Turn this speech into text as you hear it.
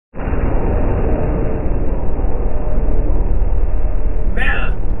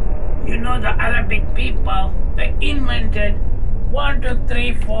Arabic people, they invented 1, 2,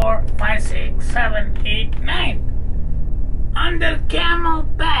 3, 4, 5, 6, 7, 8, 9. Under camel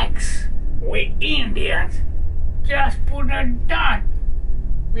backs, we Indians just put a dot.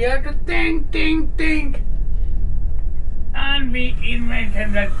 We have to think. And we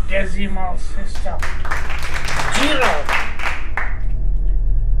invented the decimal system. Zero.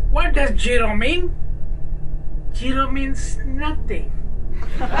 What does zero mean? Zero means nothing.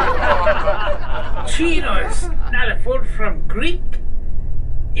 Zero is not a food from Greek.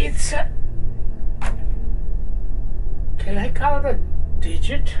 It's a... Can I call it a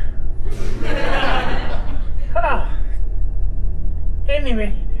digit?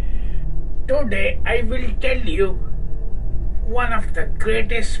 Anyway, today I will tell you one of the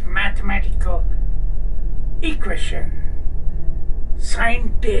greatest mathematical equation.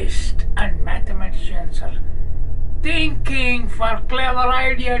 Scientists and mathematicians are thinking for clever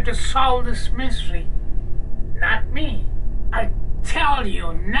idea to solve this mystery. Not me. I tell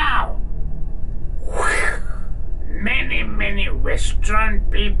you now. Many Western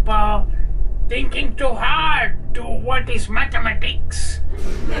people thinking too hard to what is mathematics.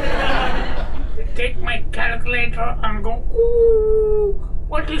 They take my calculator and go, ooh,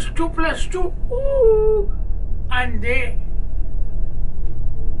 what is 2 plus 2? Ooh, and they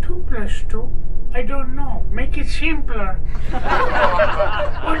 2 plus 2? I don't know. Make it simpler.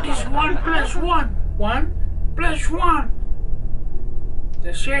 What is 1 plus 1? 1 plus 1.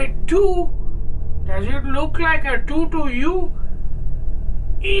 They say 2. Does it look like a 2 to you?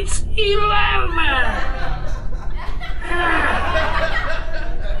 It's 11.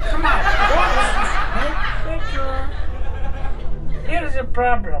 Come on. Here's the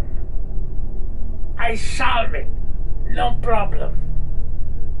problem. I solve it. No problem.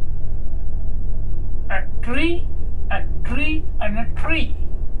 A tree, and a tree.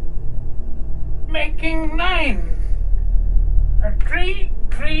 Making 9. A tree,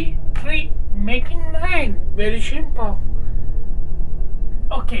 making 9. Very simple.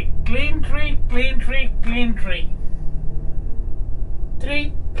 Okay, clean tree. 3 clean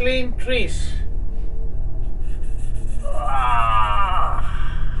trees.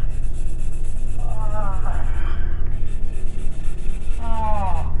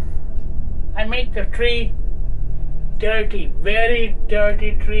 I make the tree dirty, very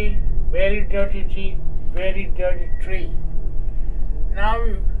dirty tree, very dirty tree, very dirty tree. Now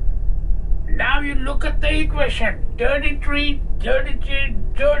you look at the equation. Dirty tree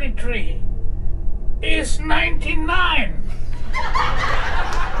is 99.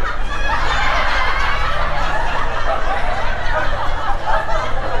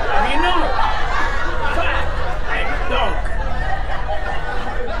 You know, I'm a dog.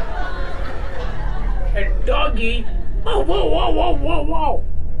 A doggy. Oh, whoa.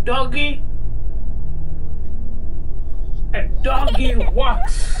 Doggy. A doggy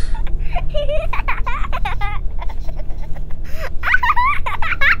walks.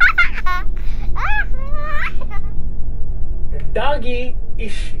 The doggy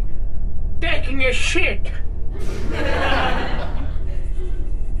is taking a shit.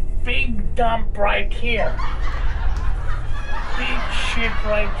 Big dump right here. Big shit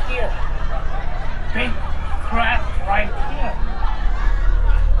right here. Big crap right here.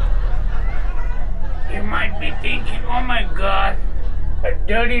 You might be thinking, oh my God, a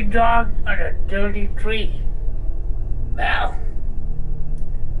dirty dog and a dirty tree. Well,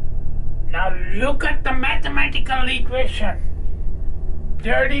 now look at the mathematical equation.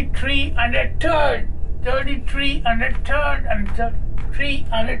 Dirty tree and a third. Dirty tree and a third, and tree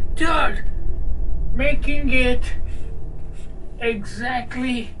and a third. Making it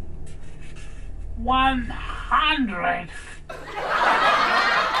exactly 100.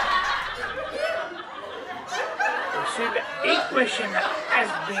 You see, the equation has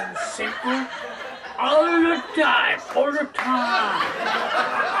been simple all the time.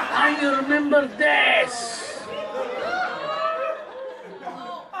 And you remember this.